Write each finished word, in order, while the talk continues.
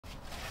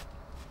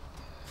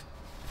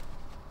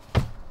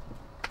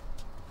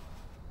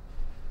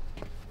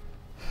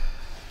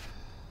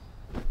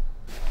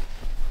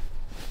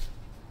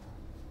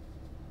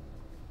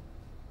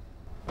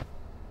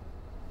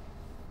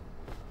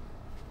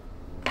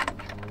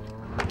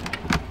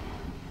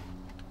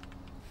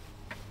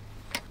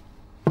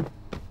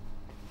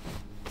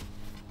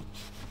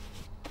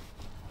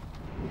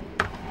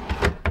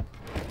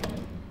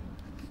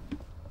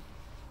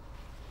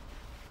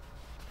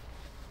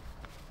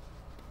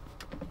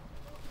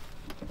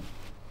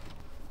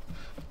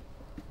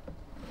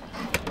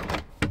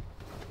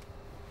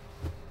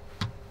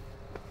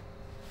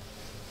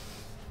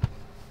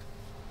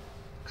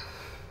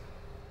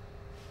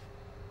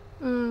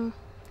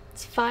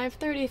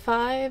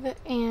5:35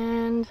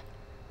 and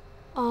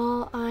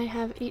all I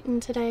have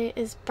eaten today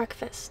is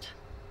breakfast.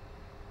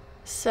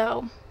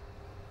 So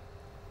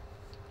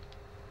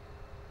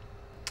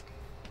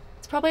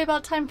it's probably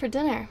about time for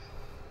dinner.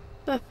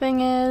 The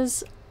thing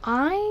is,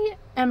 I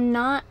am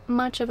not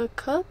much of a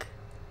cook,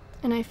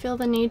 and I feel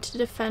the need to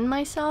defend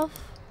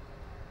myself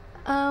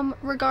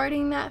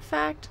regarding that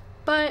fact,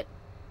 but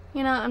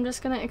you know, I'm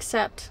just gonna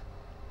accept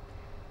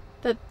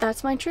that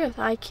that's my truth.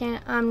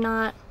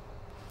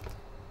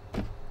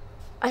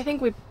 I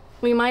think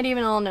we might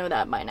even all know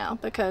that by now,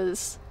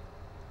 because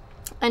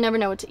I never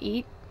know what to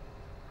eat,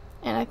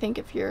 and I think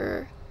if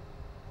you're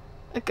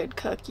a good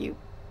cook, you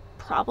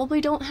probably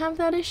don't have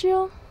that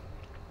issue.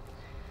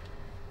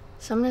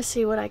 So I'm gonna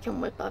see what I can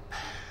whip up.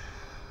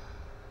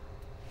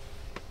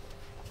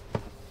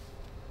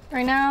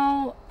 Right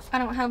now, I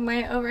don't have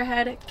my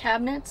overhead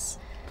cabinets,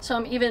 so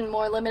I'm even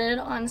more limited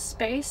on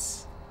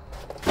space.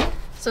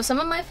 So some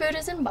of my food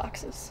is in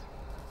boxes.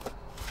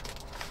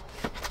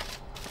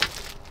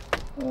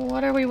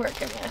 What are we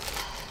working with?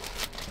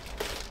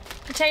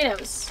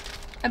 Potatoes.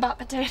 I bought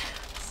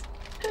potatoes.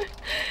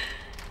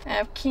 I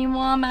have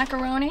quinoa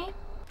macaroni.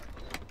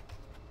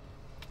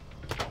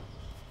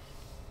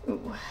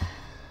 Ooh.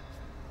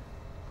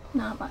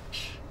 Not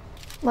much.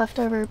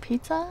 Leftover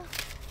pizza.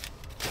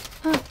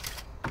 Oh.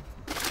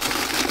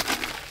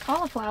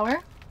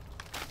 Cauliflower.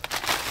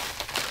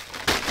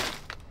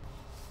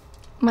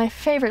 My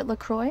favorite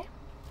LaCroix.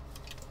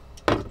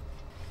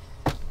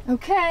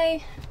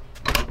 Okay.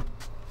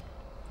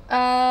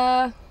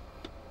 I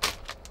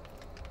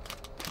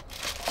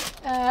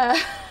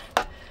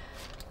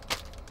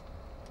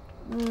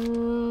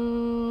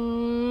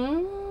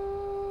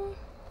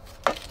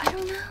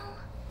don't know.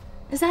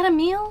 Is that a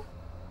meal?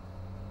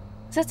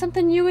 Is that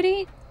something you would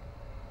eat?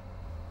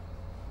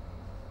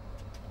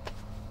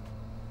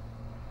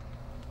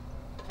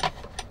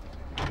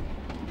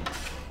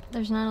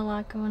 There's not a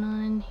lot going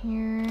on in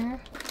here.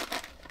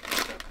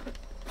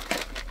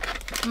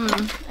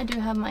 I do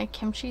have my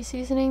kimchi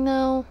seasoning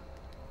though.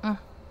 Yeah,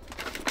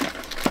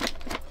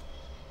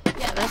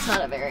 that's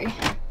not a very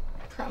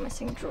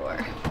promising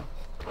drawer.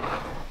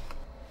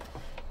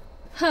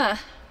 Huh.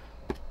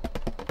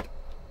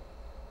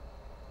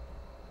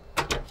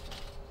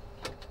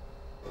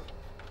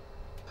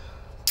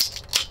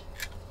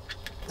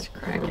 Let's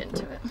crack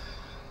into it.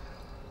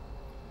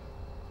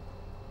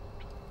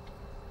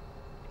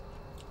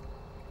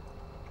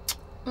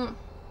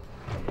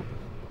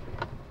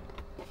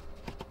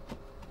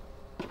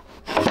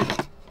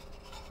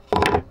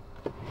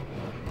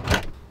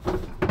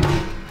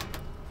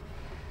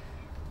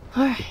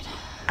 All right.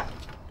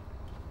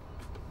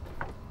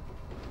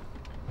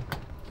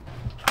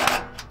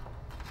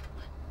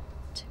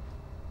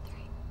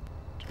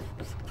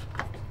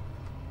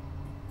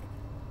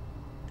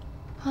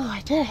 Oh, I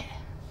did it.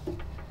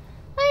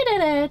 I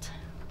did it.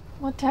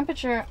 What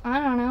temperature? I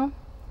don't know.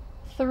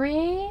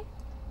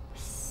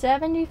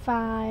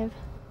 375.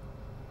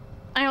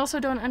 I also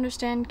don't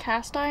understand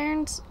cast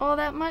irons all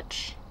that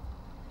much.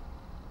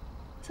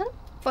 Is that a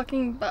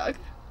fucking bug?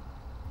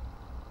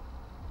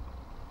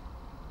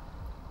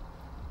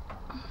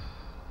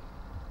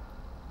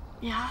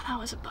 Yeah, that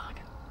was a bug.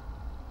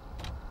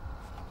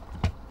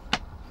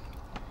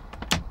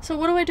 So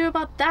what do I do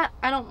about that?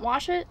 I don't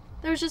wash it?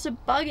 There was just a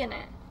bug in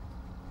it.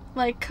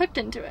 Like, cooked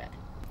into it.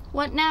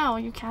 What now,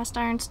 you cast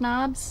iron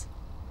snobs?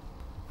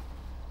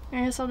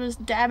 I guess I'll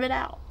just dab it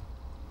out.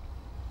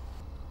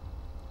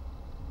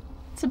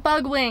 It's a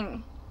bug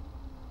wing.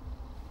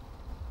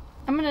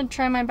 I'm gonna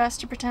try my best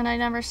to pretend I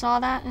never saw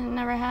that and it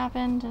never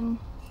happened and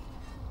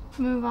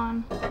move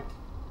on.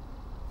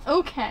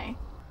 Okay.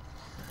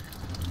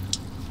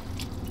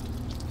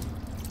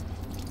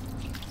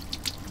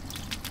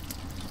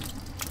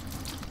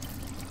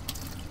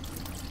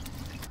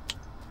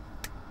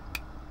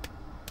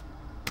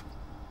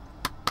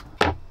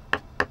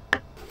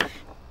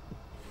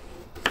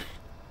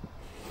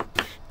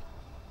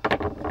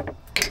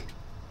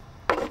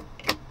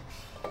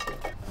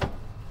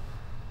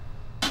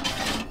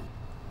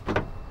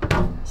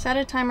 Set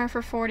a timer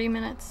for 40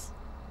 minutes.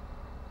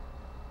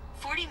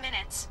 40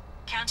 minutes,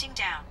 counting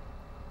down.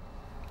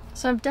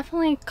 So I've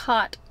definitely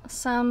caught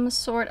some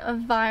sort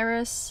of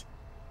virus,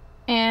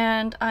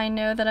 and I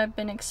know that I've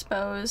been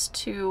exposed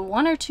to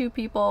 1 or 2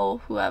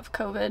 people who have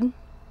COVID.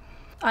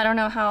 I don't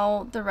know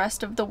how the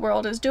rest of the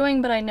world is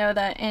doing, but I know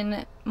that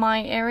in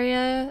my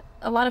area,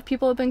 a lot of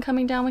people have been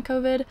coming down with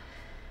COVID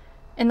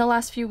in the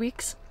last few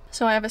weeks.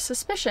 So I have a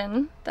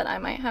suspicion that I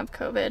might have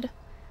COVID.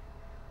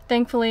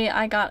 Thankfully,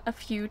 I got a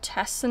few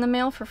tests in the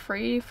mail for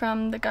free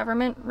from the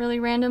government really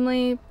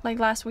randomly, like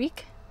last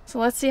week. So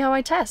let's see how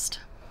I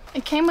test.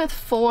 It came with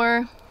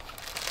 4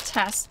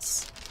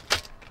 tests.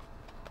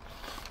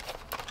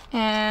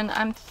 And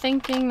I'm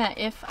thinking that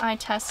if I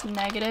test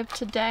negative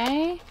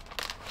today,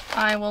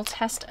 I will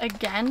test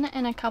again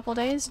in a couple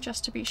days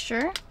just to be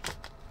sure.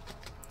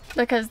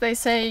 Because they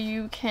say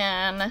you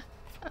can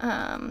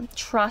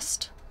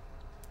trust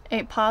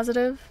a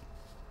positive,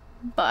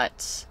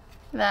 but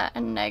that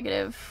a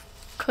negative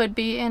could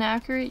be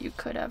inaccurate. You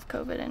could have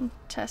COVID and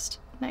test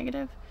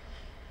negative.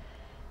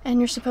 And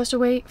you're supposed to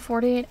wait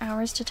 48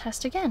 hours to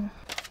test again.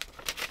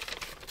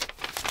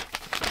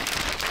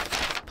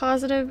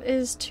 Positive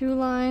is 2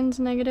 lines,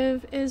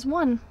 negative is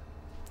 1.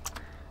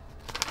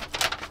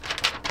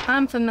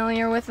 I'm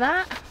familiar with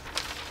that.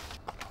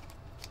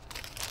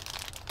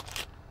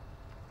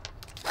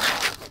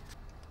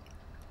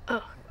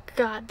 Oh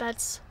God,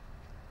 that's...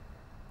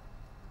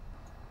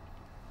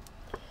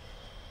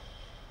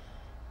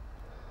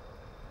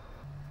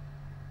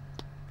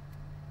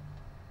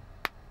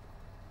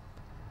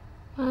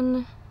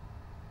 One,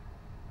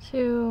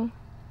 2,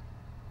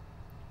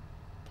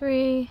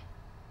 3,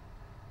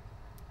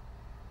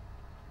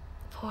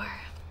 4.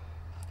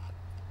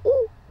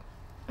 Ooh!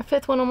 A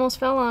 5th one almost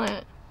fell on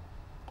it.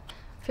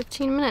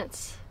 15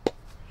 minutes.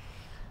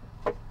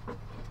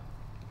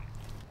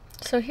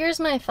 So here's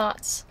my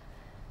thoughts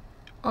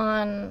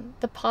on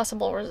the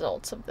possible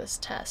results of this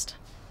test.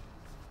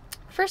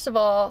 First of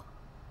all,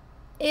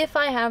 if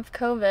I have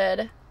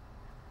COVID,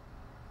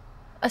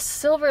 a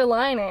silver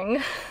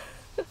lining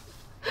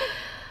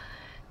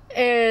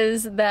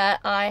is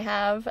that I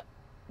have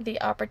the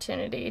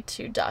opportunity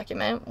to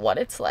document what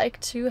it's like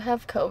to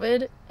have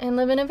COVID and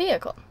live in a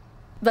vehicle.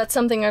 That's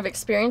something I've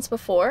experienced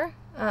before,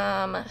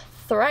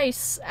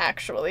 thrice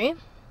actually,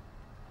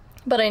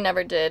 but I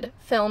never did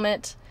film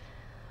it.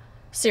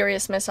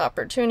 Serious missed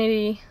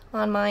opportunity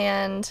on my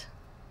end,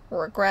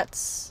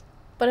 regrets.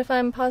 But if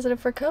I'm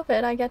positive for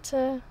COVID, I get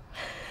to...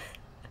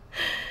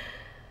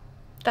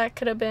 That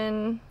could have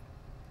been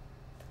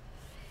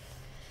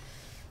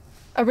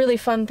a really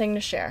fun thing to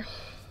share.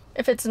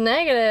 If it's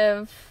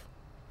negative,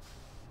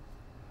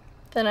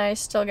 then I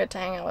still get to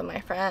hang out with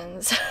my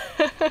friends.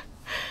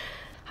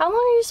 How long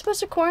are you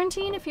supposed to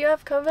quarantine if you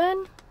have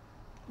COVID?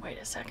 Wait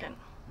a second.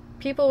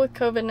 People with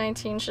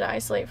COVID-19 should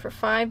isolate for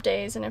 5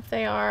 days, and if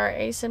they are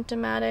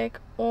asymptomatic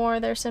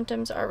or their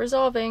symptoms are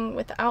resolving,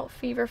 without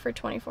fever for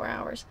 24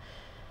 hours.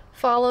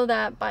 Follow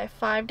that by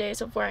 5 days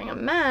of wearing a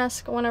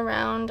mask when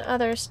around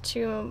others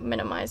to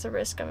minimize the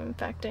risk of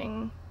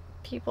infecting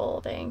people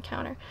they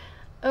encounter.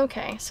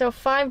 Okay, so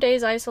 5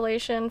 days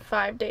isolation,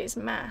 5 days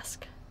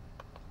mask.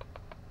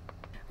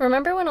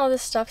 Remember when all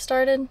this stuff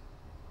started?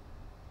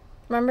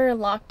 Remember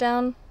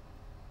lockdown?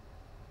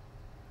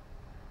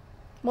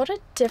 What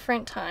a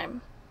different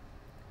time.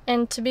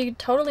 And to be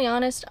totally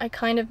honest, I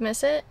kind of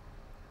miss it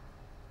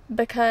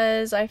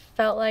because I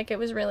felt like it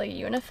was really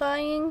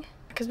unifying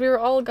because we were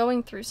all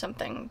going through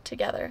something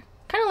together.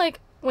 Kind of like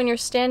when you're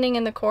standing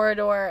in the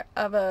corridor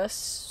of a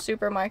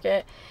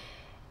supermarket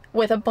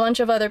with a bunch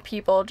of other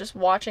people just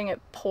watching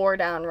it pour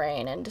down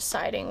rain and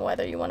deciding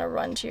whether you want to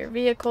run to your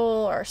vehicle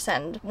or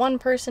send one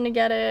person to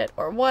get it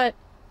or what.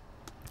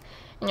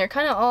 And you're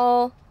kind of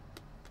all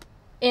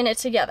in it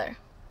together.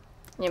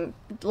 You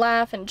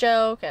laugh and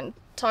joke and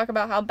talk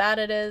about how bad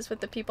it is with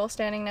the people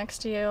standing next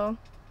to you.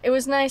 It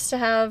was nice to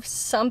have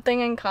something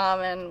in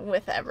common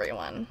with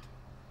everyone.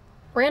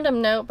 Random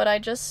note, but I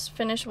just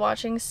finished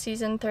watching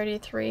season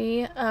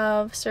 33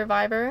 of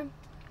Survivor.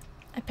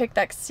 I picked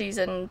that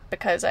season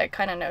because I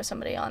kind of know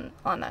somebody on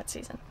that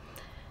season.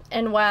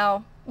 And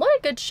wow, what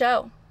a good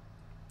show.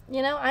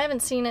 You know, I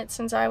haven't seen it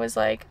since I was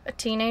like a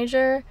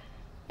teenager,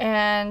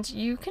 and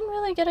you can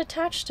really get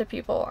attached to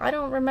people. I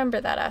don't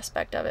remember that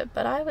aspect of it,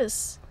 but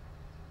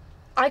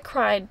I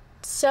cried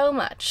so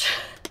much.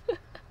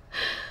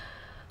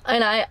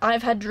 And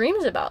I've had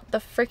dreams about the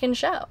freaking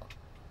show.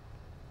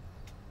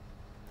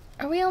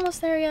 Are we almost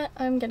there yet?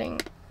 I'm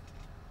getting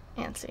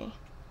antsy.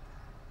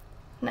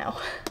 No.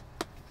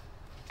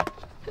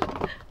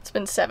 It's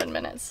been 7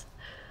 minutes.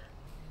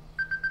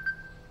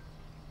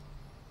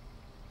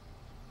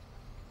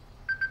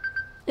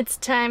 It's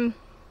time.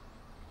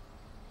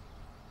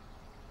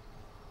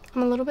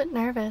 I'm a little bit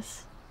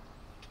nervous.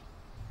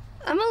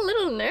 I'm a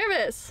little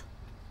nervous.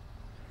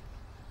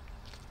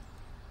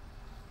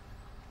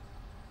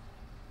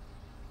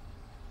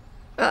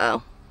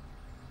 Uh-oh.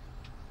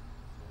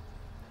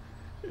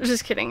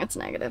 Just kidding, it's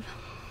negative.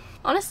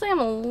 Honestly, I'm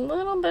a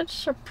little bit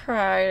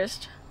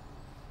surprised.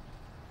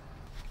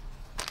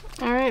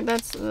 Alright,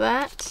 that's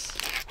that.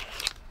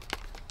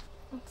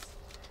 Let's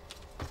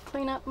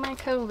clean up my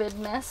COVID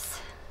mess.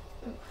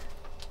 Ooh.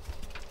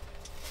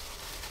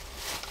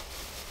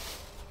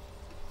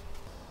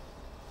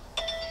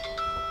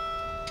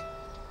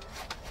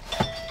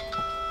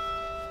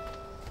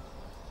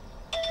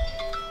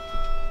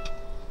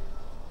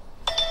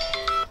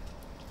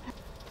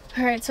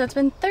 Alright, so it's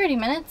been 30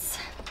 minutes.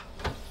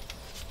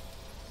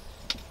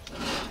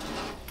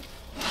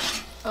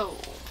 Oh.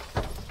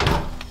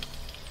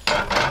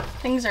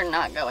 Things are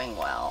not going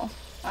well.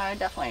 I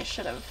definitely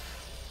should have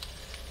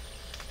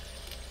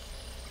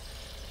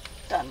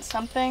done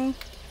something.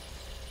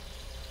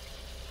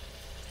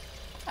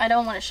 I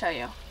don't want to show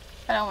you.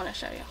 I don't want to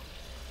show you.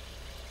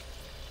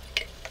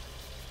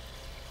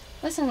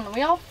 Listen,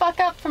 we all fuck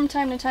up from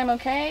time to time,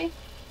 okay?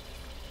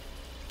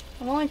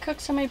 I've only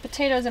cooked so many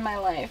potatoes in my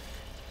life.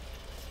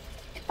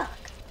 Fuck.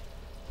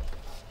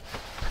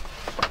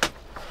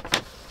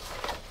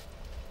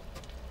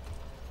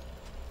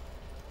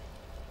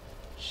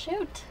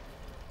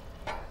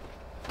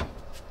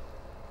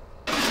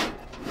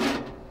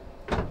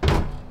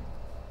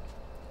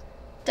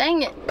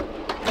 Dang it.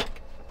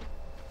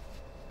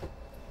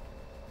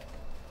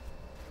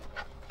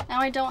 Now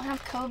I don't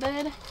have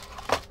COVID,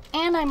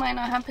 and I might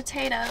not have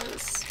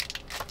potatoes.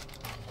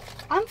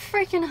 I'm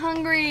freaking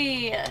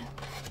hungry. And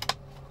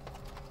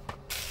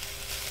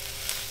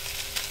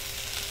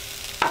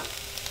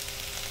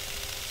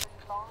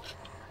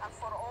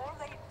for all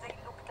they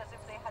looked as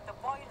if they had the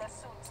boiler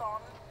suits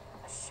on,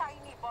 a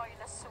shiny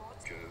boiler suit.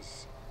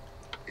 Because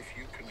if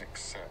you can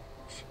accept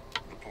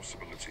the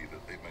possibility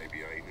that there may be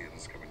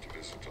aliens coming to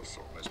visit us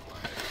on this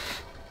planet,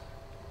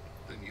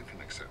 then you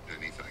can accept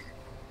anything.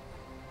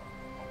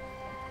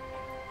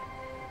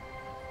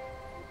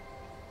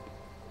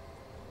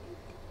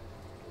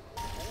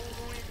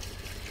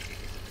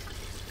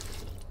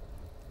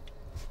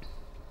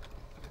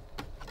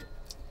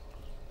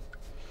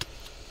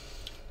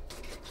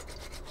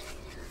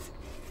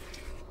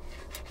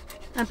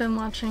 I've been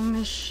watching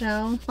this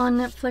show on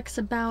Netflix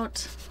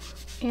about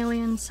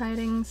alien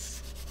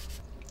sightings.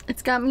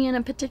 It's got me in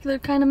a particular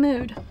kind of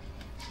mood.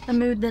 A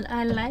mood that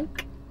I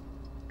like.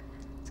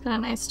 It's kind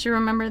of nice to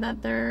remember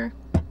that there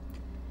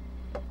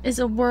is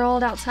a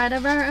world outside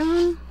of our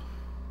own.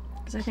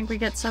 Because I think we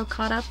get so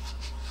caught up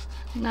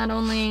not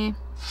only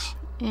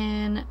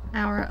in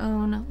our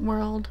own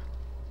world,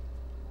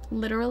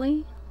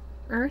 literally,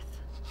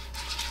 Earth,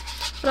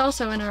 but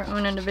also in our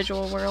own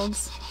individual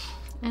worlds.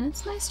 And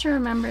it's nice to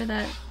remember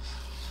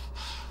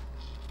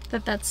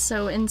that's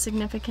so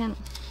insignificant.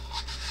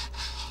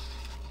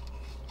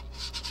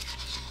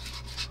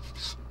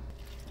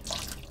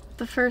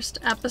 The first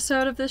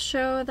episode of this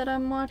show that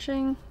I'm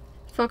watching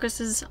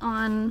focuses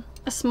on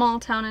a small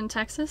town in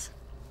Texas.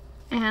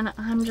 And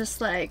I'm just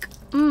like,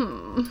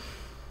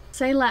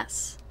 say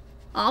less.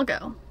 I'll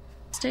go.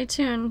 Stay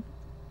tuned.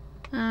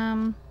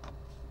 I'll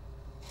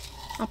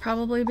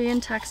probably be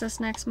in Texas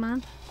next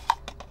month,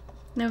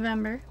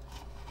 November.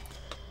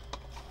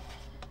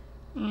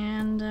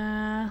 And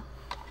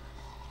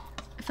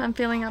if I'm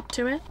feeling up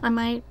to it, I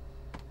might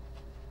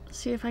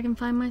see if I can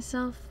find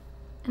myself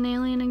an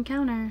alien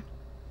encounter.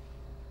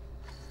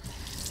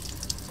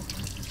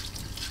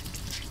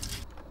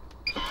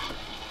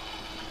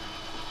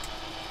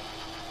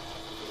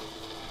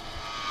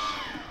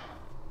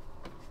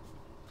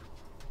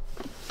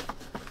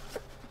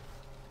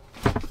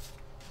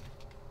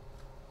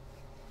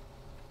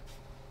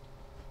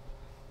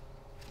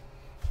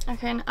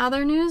 Okay, in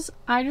other news,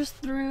 I just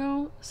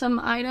threw some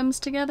items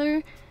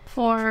together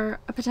for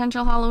a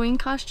potential Halloween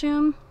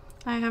costume.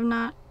 I have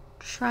not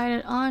tried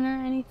it on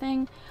or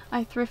anything.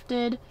 I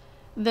thrifted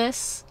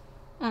this,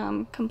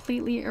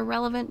 completely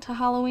irrelevant to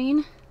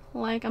Halloween,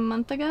 like a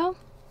month ago.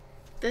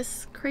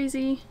 This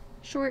crazy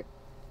short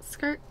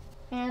skirt.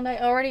 And I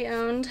already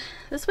owned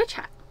this witch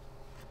hat.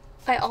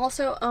 I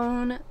also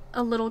own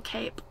a little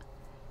cape,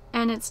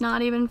 and it's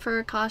not even for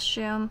a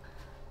costume.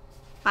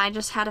 I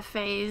just had a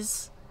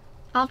phase.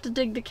 I'll have to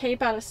dig the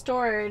cape out of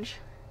storage,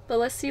 but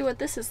let's see what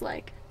this is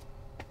like.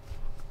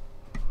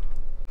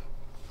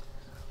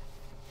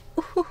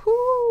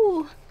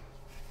 Ooh.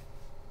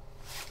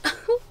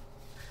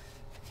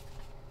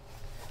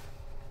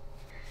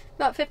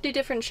 About 50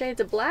 different shades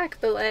of black,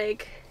 but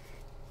like,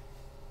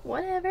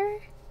 whatever.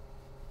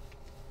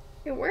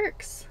 It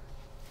works.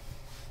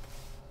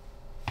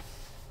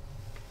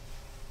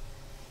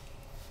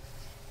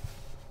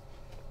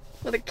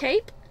 With a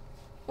cape?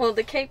 Well,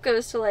 the cape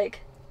goes to like,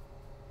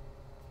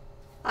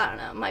 I don't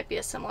know, it might be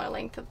a similar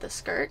length of the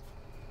skirt.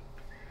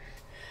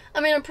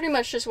 I mean, I'm pretty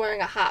much just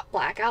wearing a hot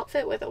black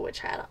outfit with a witch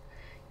hat on,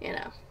 you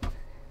know.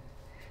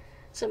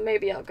 So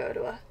maybe I'll go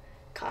to a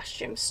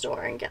costume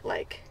store and get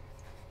like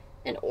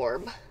an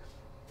orb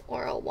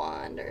or a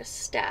wand or a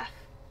staff.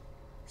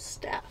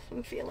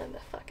 I'm feeling the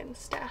fucking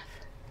staff.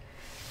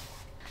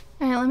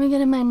 Alright, let me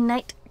get in my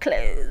night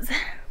clothes.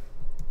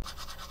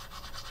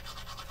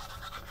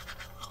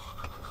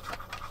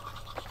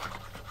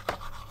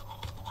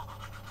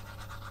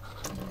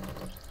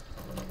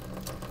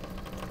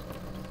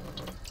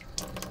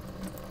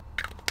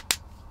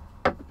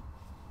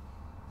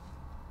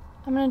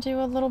 I'm gonna do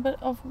a little bit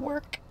of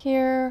work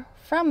here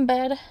from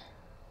bed,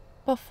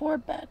 before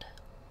bed.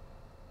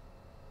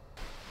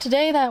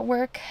 Today that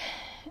work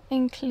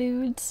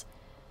includes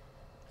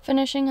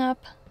finishing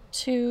up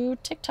 2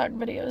 TikTok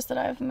videos that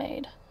I've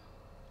made,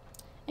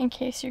 in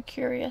case you're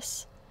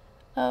curious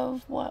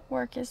of what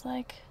work is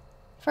like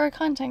for a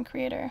content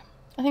creator.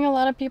 I think a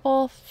lot of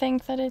people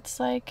think that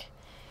it's like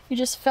you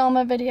just film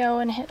a video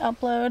and hit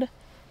upload,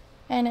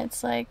 and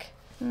it's like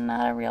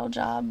not a real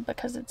job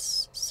because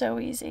it's so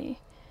easy.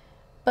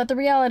 But the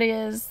reality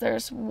is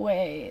there's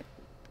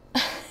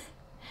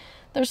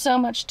so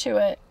much to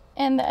it,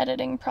 and the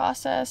editing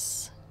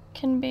process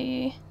can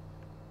be,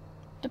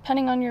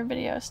 depending on your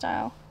video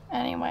style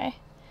anyway.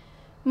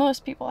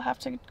 Most people have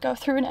to go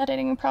through an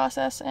editing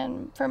process,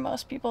 and for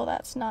most people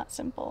that's not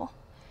simple.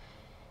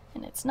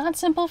 And it's not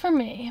simple for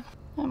me.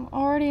 I'm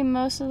already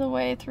most of the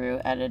way through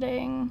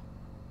editing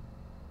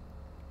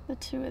the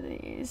 2 of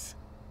these.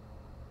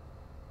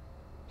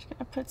 Just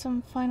gonna put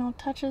some final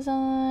touches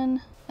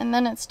on, and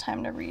then it's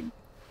time to read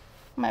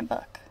my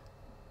book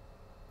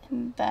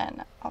and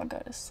then I'll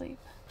go to sleep.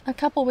 A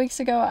couple weeks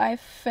ago I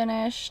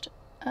finished,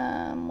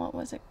 what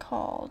was it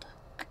called?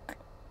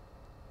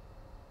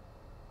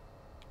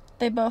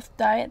 They Both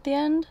Die at the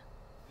End.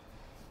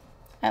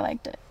 I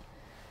liked it.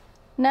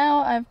 Now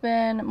I've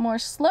been more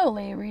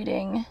slowly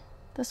reading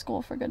The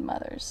School for Good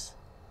Mothers.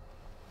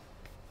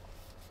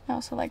 I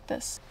also like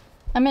this.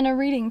 I'm in a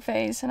reading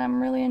phase and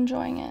I'm really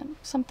enjoying it.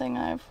 Something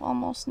I've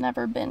almost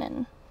never been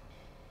in.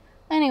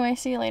 Anyway,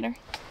 see you later.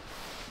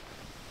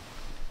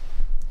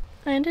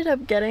 I ended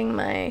up getting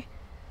my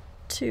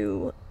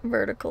 2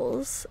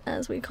 verticals,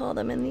 as we call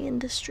them in the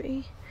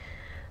industry,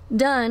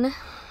 done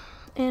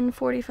in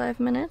 45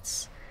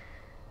 minutes.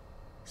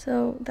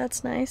 So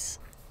that's nice.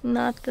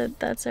 Not that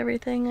that's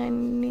everything I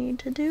need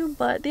to do,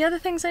 but the other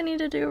things I need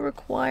to do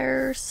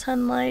require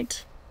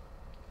sunlight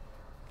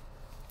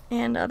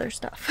and other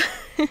stuff.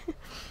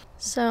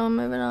 So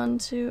moving on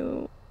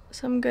to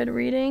some good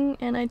reading,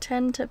 and I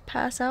tend to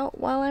pass out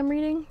while I'm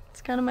reading.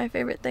 It's kind of my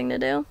favorite thing to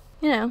do.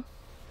 You know,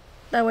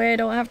 that way I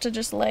don't have to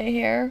just lay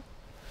here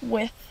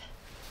with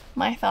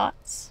my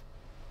thoughts.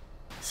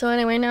 So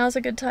anyway, now's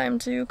a good time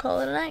to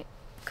call it a night,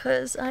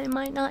 because I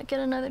might not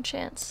get another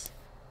chance,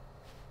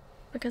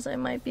 because I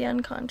might be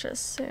unconscious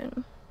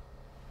soon.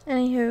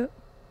 Anywho,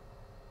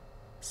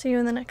 see you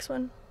in the next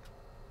one.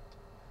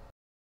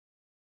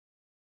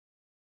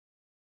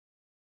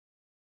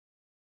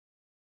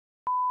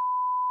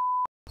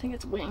 I think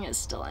its wing is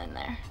still in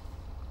there.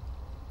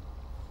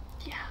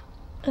 Yeah.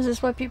 Is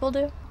this what people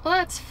do? Well,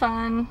 that's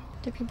fun.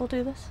 Do people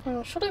do this?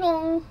 Oh, should I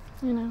go?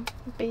 You know,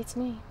 it beats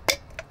me.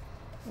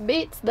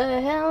 Beats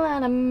the hell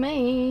out of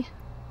me.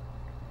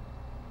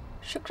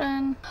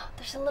 Shukran.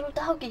 There's a little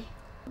doggy.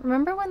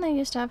 Remember when they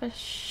used to have to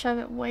shove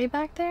it way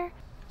back there?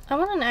 I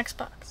want an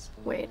Xbox.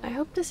 Wait, I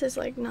hope this is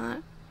like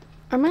not...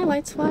 Are my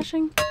lights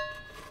flashing?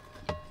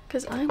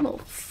 Because I will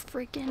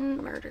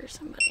freaking murder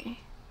somebody.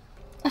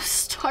 I'm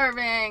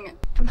starving.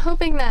 I'm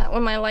hoping that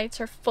when my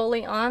lights are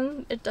fully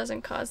on, it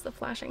doesn't cause the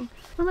flashing.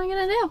 What am I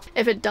gonna do?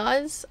 If it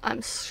does,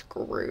 I'm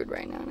screwed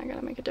right now and I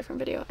gotta make a different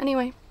video.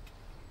 Anyway,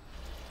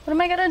 what am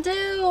I gonna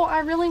do? I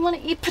really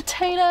want to eat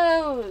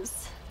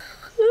potatoes.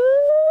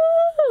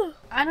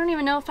 I don't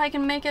even know if I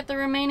can make it the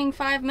remaining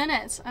 5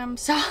 minutes. I'm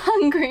so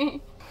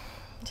hungry.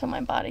 So my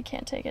body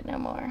can't take it no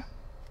more.